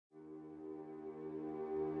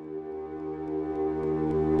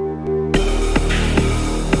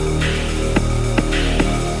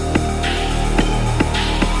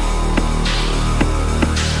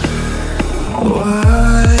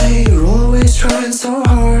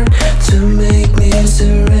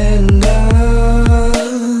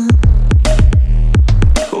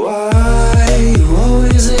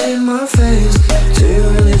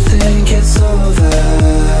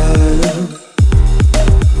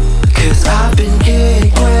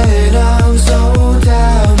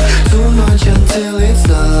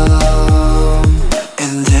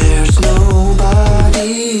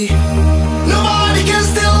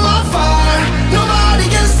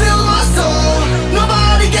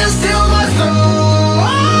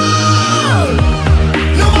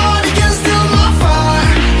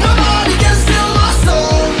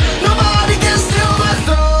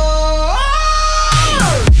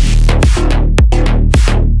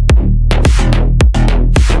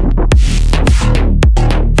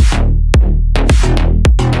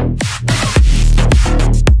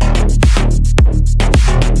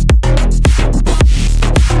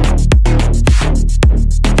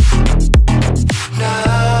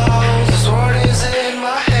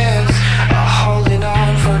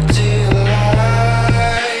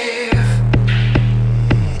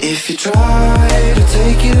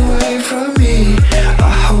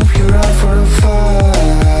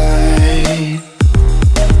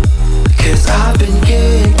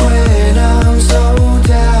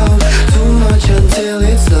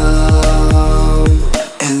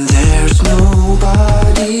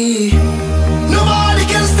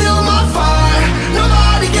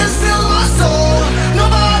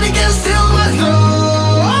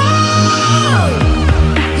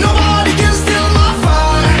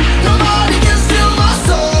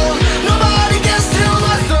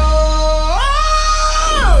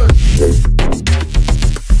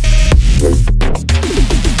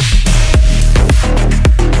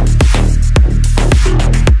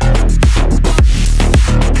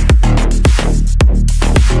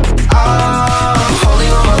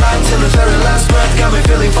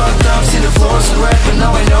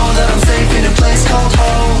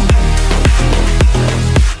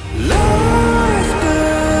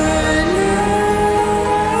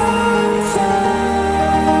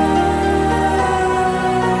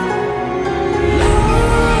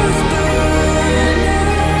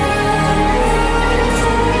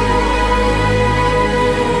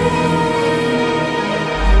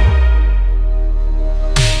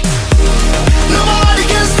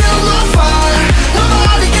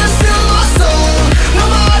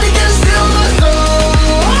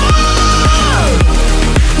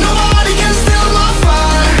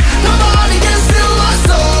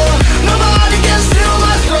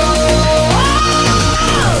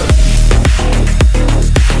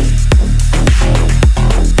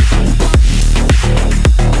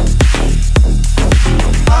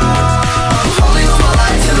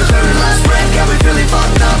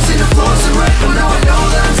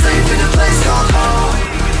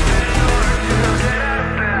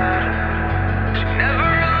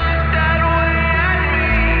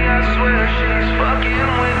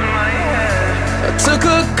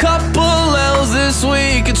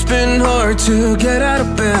to get out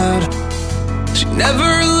of bed. She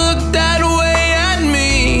never looked that way at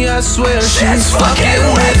me. I swear she's fucking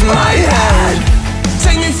with my head.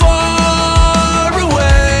 Take me far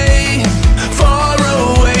away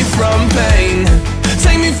from pain.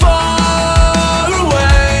 Take me far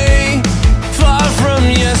away, far from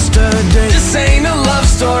yesterday. This ain't a love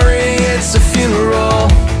story, it's a funeral.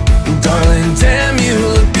 Darling, damn, you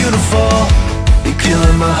look beautiful. You're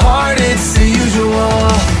killing my heart, it's the usual.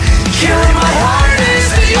 Killing my heart, it's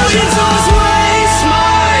the usual. All you do is waste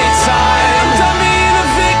my time. Done being a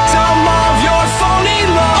victim of your phony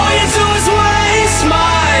love. All you do is waste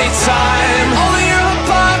my time. All of your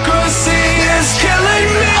hypocrisy is killing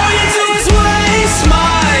me. All you do is waste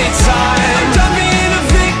my time. Done being a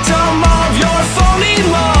victim of your phony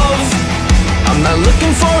love. I'm not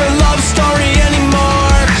looking for a love story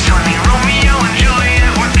anymore. 'Cause you're the Romeo and Juliet,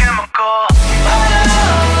 we're chemical.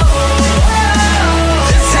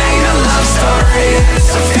 This ain't a love story,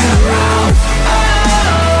 it's a funeral.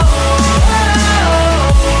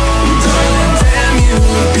 Darling, damn, you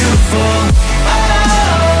look beautiful.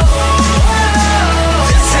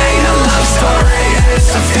 This ain't a love story,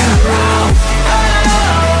 it's a funeral.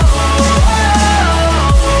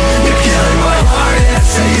 You're killing my heart,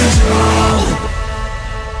 it's the usual.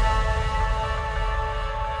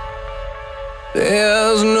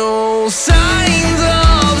 There's no signs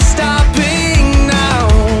of stopping now.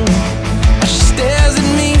 She stares at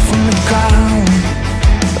me from the ground,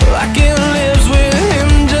 like it lives with him,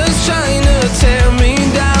 just trying to tear me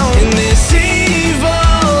down. In this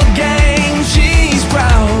evil game, she's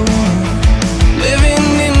proud, living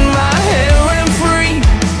in my head rent free,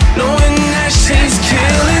 knowing that she's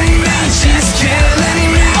killing me, she's killing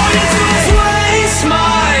me. All you do is waste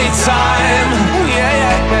my time. Yeah,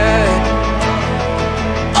 yeah, yeah.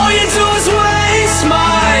 All you do is waste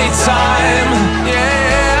my time,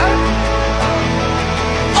 yeah.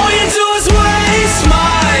 All you do is waste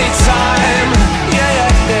my time, yeah,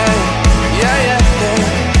 yeah, yeah, yeah, yeah,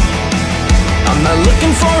 yeah. I'm not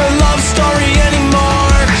looking for a love story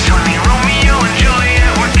anymore. 'Cause you're the Romeo and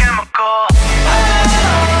Juliet, we're chemical.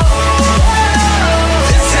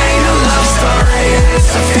 This ain't a love story,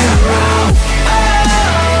 it's a funeral.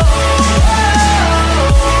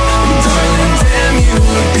 Darling, damn, you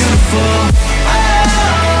look beautiful.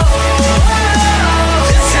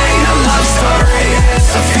 This ain't a love story,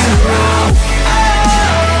 it's a funeral.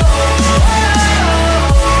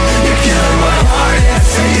 You're killing my heart,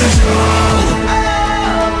 it's the usual.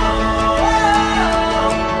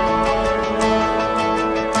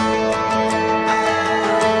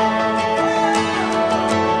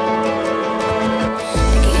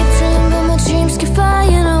 I keep dreaming, but my dreams keep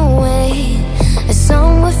flying away. It's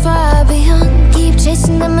somewhere far beyond. Keep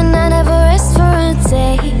chasing them and I never rest for a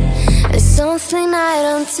day. It's something I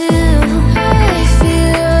don't do. I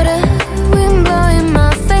feel the wind blowing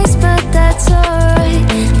my face, but that's alright.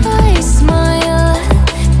 I smile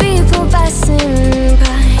at people passing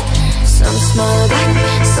by. Some smile back,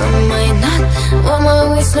 some might not. I'm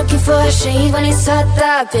always looking for a shade when it's hot.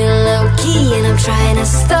 I've been low key and I'm trying to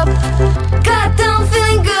stop. Goddamn,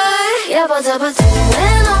 feeling good. Yeah, but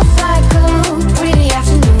when off I go. Pretty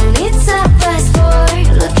afternoon, it's a fast forward.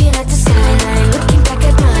 Looking at the skyline, looking back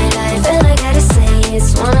at my life, and I gotta say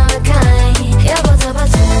it's one of a kind. Yeah, but when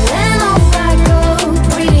off I go.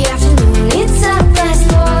 Pretty afternoon, it's a fast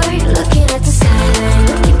forward. Looking at the skyline,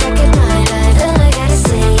 looking back at my life, and I gotta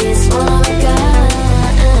say it's one of a kind.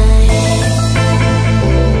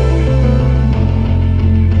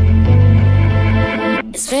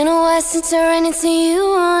 It's been a while since I ran into you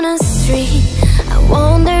on a street. I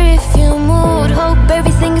wonder if you moved. Hope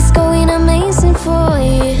everything is going amazing for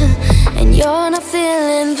you, and you're not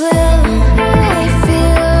feeling blue. I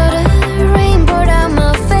feel the rain pour down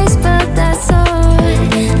my face, but that's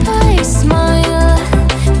alright. I smile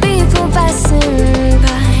at people passing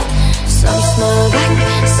by. Some smile back,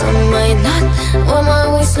 some might not. I'm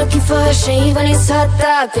always looking for a shade when it's hot.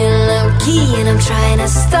 I've been low key and I'm trying to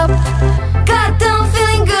stop. Goddamn,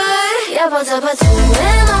 feeling good. Yeah, but when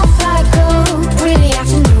off I go. Pretty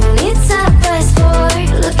afternoon, it's a fast forward.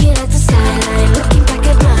 Looking at the skyline, looking back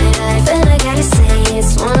at my life, and I gotta say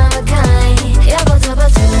it's one of a kind. Yeah, but when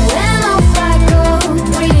off I go.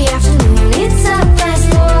 Pretty afternoon, it's a fast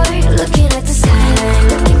forward. Looking at the skyline,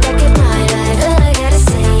 looking back at my life, and I gotta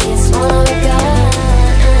say it's one of a kind.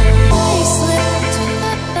 I slip to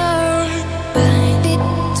the right, bind it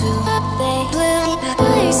to the blue.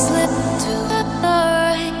 I slip to the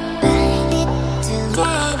right, bind it to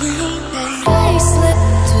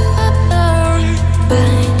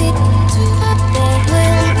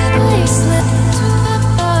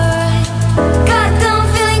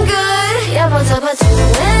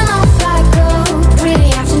when off I go. Pretty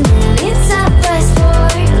afternoon, it's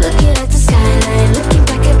 4:30. Looking at the skyline, looking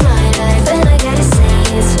back at my life, and I gotta say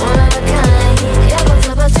it's one of a kind. Yeah, but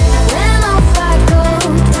when off I go.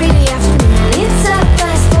 Pretty afternoon, it's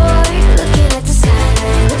 4:30. Looking at the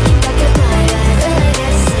skyline, looking back at my life, and I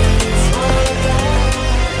gotta say it's one of a kind.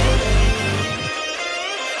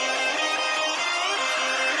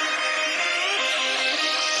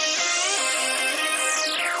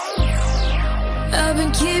 I've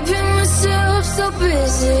been keeping myself so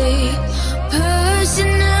busy,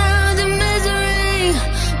 pushing out the misery,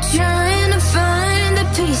 trying to find the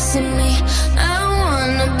peace in me. I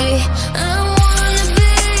wanna be